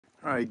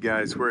All right,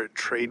 guys, we're at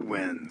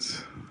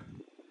Tradewinds.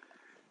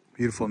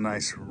 Beautiful,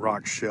 nice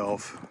rock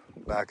shelf,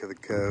 back of the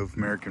cove,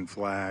 American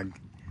flag,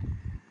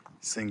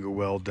 single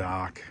well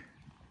dock,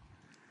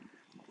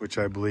 which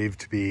I believe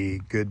to be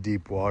good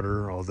deep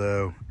water.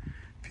 Although,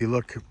 if you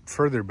look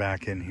further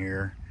back in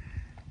here,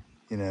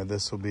 you know,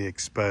 this will be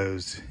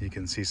exposed. You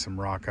can see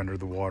some rock under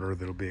the water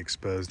that'll be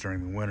exposed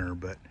during the winter,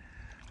 but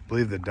I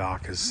believe the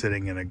dock is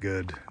sitting in a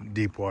good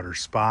deep water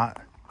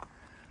spot.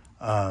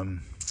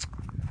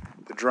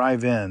 The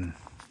drive-in,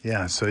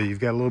 yeah, so you've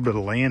got a little bit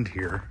of land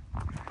here,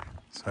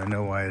 so I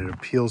know why it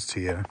appeals to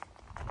you.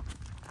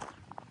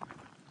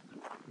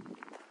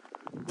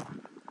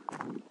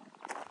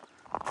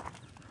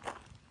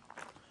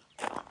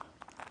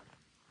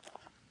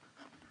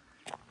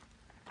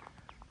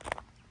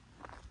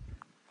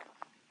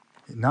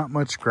 Not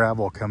much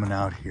gravel coming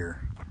out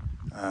here,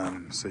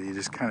 so you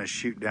just kind of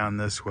shoot down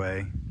this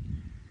way.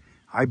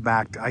 I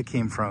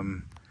came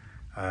from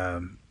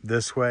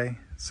this way,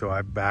 so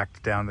I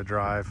backed down the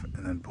drive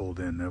and then pulled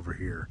in over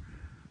here.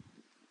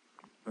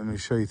 Let me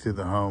show you through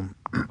the home.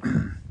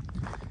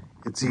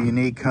 It's a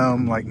unique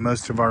home, like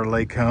most of our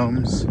lake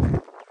homes. You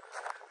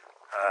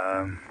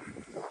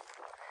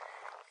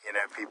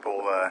know,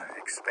 people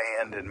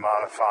expand and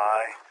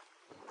modify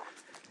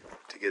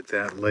to get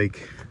that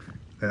lake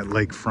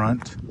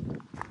front.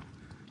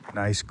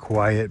 Nice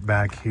quiet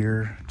back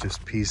here,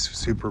 just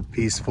super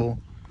peaceful.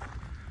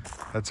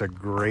 That's a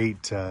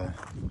great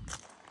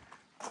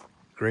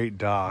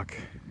dock.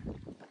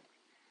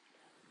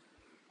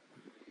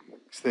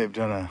 So they've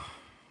done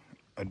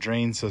a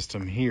drain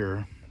system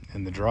here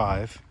in the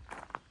drive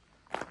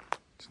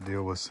to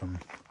deal with some,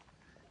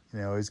 you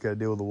know, always got to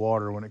deal with the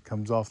water when it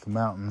comes off the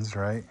mountains,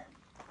 right?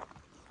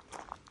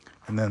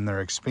 And then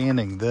they're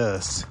expanding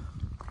this.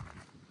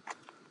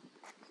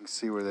 You can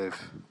see where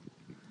they've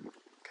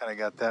kind of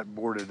got that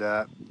boarded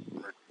up.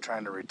 We're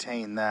trying to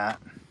retain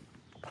that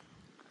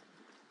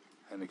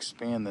and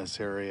expand this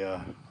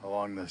area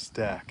along this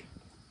deck.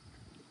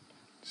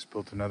 Just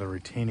built another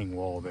retaining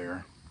wall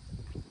there.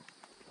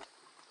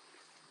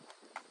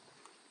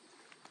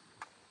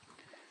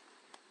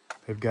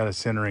 They've got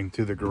us entering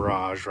through the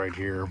garage right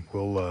here.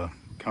 We'll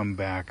come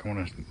back. I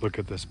want to look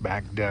at this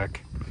back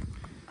deck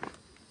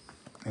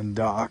and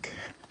dock.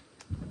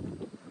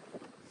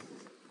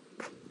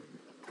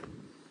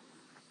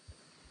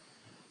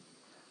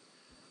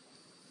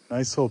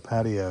 Nice little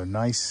patio.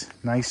 Nice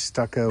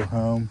stucco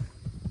home.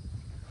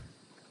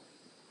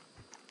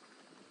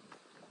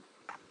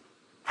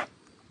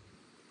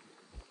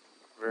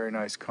 Very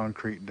nice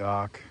concrete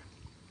dock.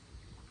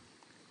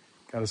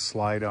 Got a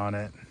slide on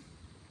it.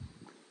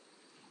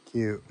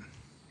 Cute.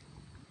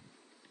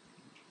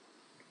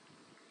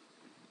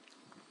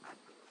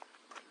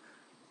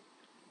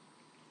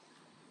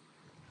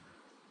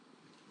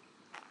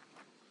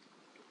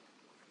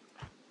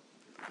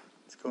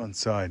 Let's go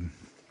inside.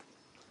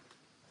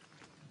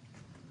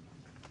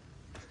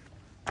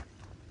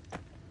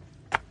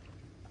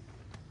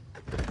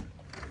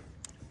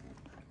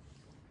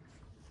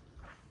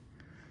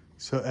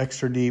 So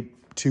extra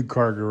deep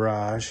 2-car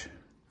garage.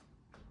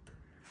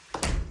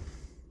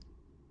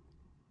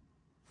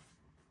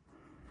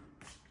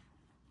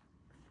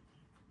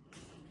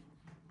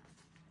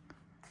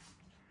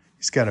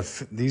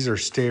 These are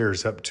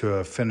stairs up to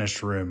a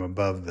finished room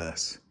above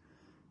this.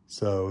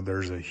 So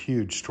there's a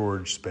huge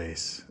storage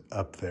space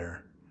up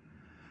there.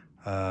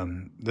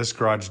 This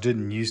garage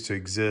didn't used to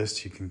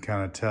exist. You can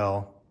kind of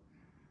tell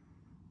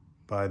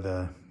by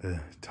the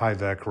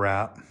Tyvek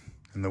wrap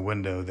in the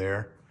window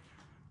there.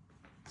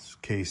 It's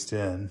cased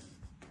in.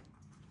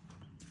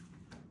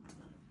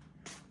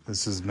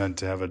 This is meant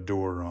to have a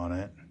door on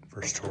it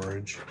for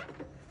storage.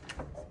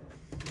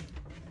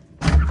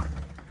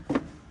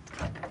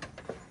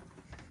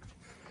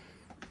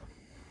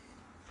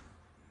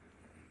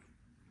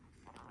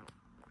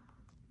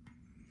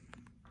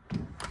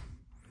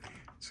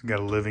 So we got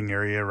a living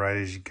area right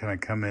as you kind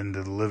of come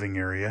into the living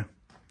area.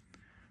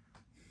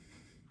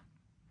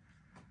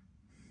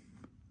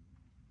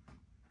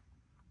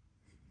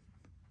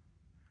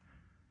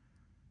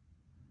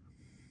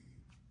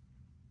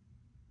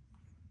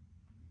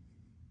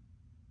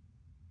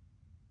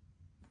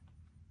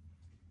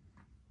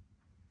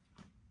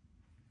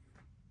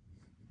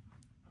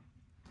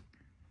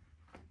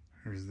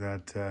 There's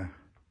that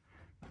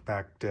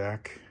back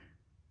deck.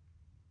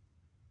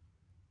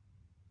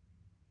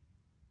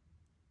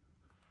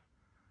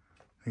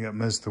 I got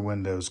most of the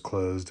windows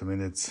closed. I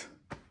mean, it's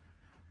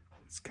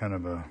kind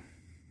of a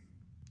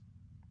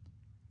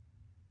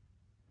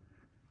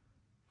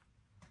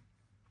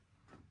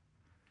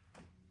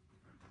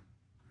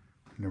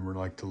never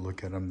like to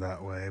look at them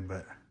that way,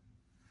 but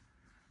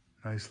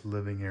nice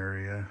living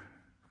area,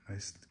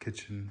 nice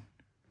kitchen.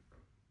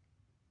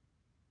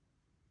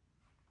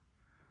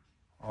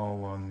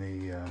 All on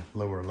the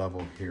lower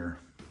level here.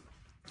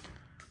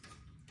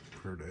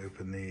 For to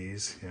open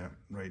these, yeah,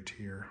 right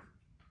here.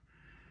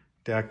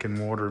 Deck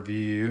and water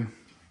view,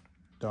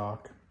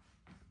 dock.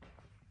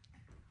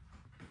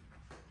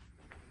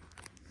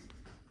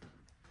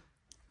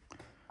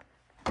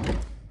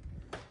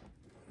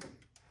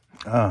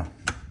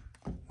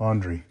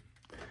 Laundry.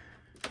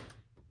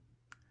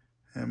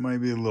 It might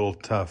be a little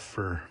tough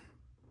for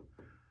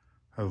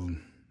a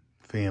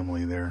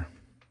family there.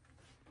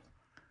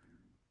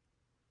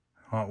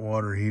 Hot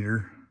water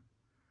heater.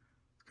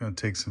 It's going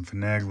to take some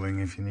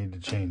finagling if you need to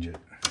change it.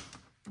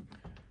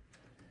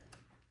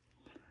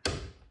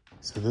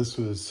 So this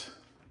was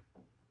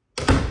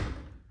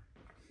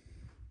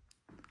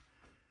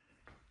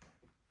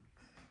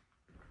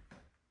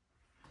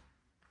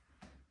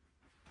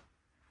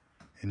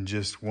in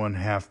just one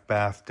half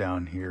bath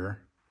down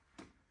here.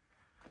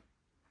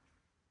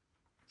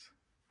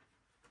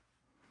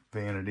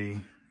 Vanity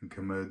and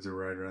commodes are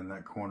right around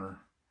that corner,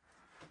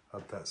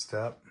 up that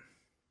step.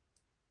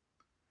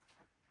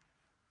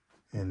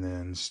 And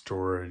then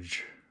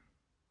storage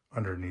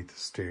underneath the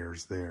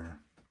stairs there.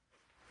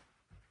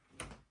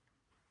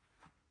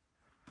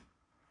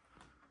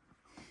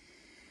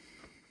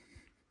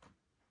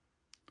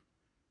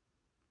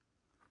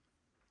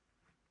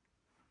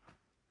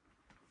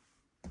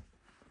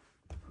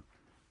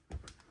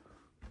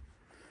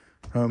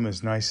 Home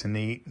is nice and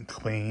neat and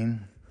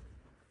clean.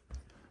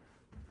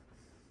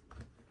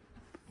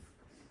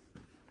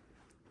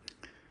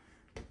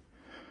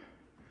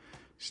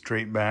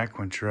 Straight back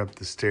once you're up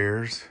the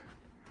stairs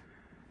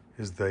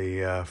is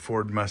the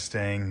Ford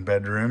Mustang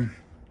bedroom.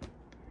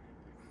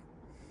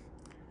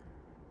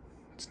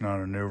 It's not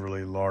an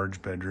overly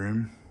large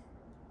bedroom.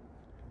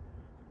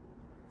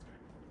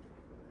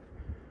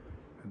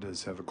 It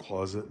does have a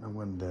closet and a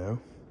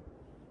window.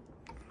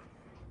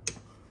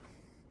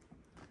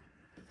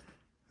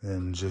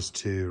 Then just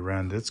to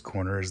round its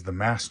corner is the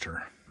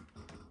master.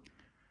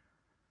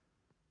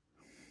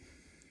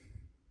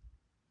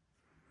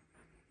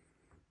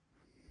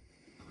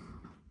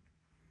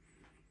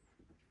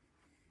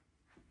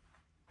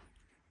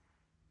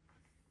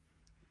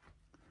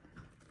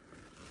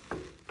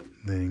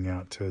 Leading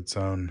out to its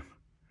own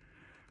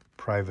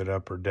private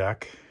upper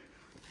deck.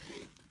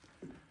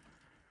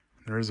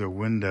 There is a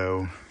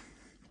window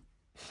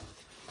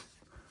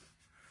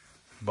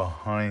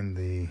behind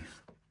the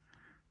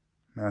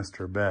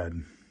master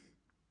bed.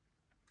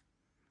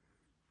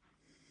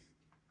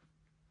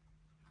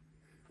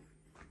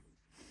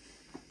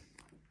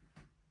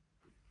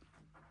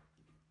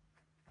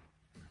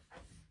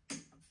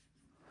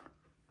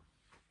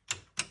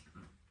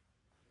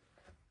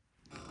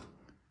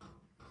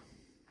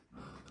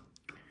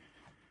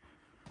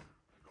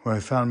 What I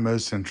found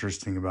most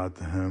interesting about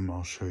the home,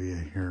 I'll show you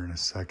here in a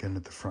second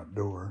at the front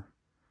door.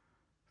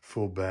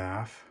 Full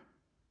bath.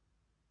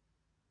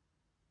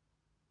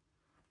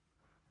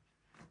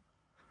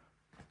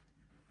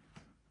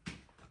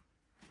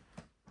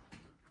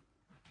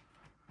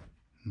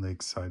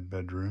 Lakeside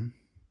bedroom.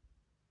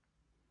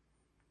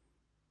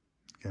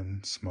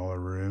 Again, smaller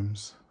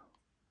rooms.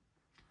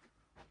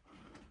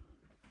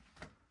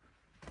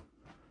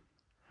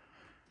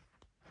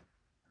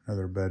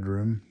 Another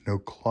bedroom. No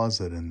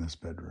closet in this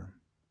bedroom.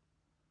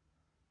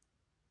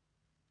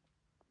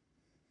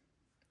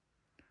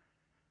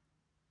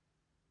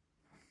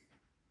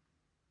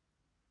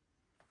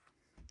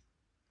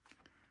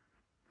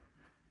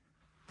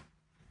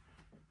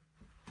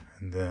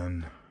 And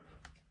then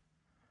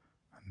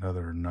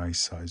another nice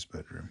sized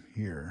bedroom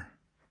here.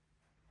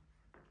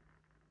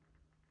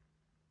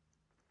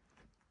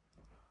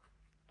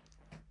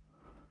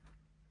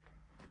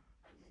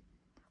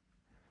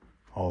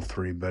 All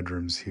three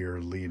bedrooms here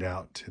lead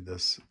out to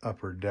this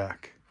upper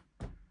deck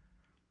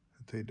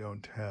that they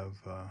don't have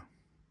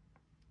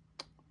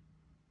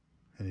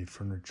any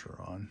furniture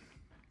on,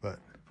 but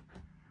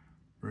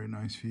very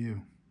nice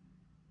view.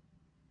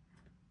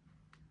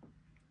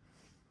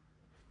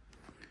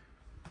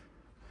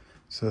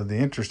 So the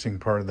interesting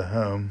part of the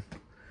home,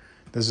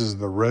 this is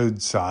the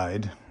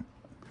roadside.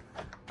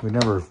 We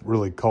never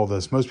really call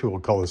this, most people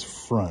call this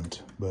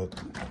front, but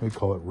we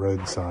call it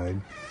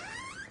roadside.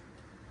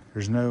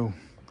 There's no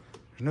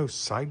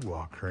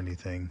sidewalk or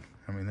anything.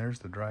 I mean, there's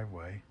the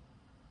driveway.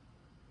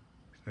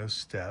 There's no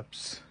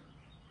steps.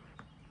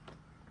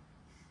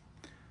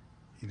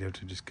 You'd have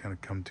to just kind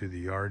of come through the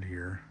yard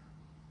here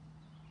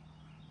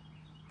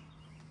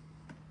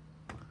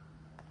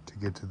to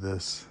get to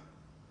this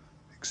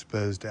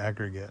exposed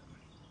aggregate.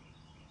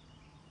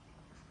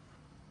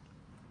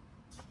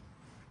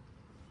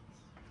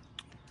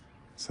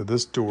 So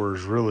this door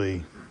is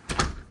really,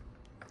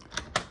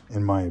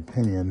 in my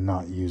opinion,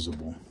 not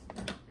usable.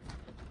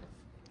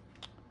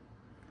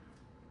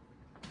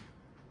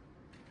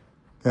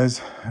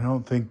 Guys, I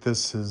don't think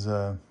this is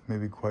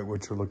maybe quite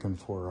what you're looking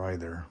for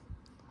either.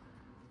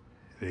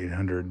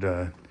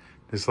 800,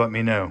 just let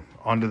me know.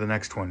 On to the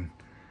next one.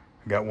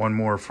 I got one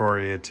more for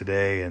you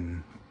today,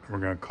 and we're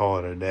going to call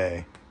it a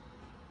day.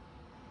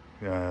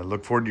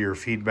 Look forward to your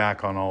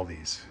feedback on all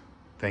these.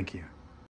 Thank you.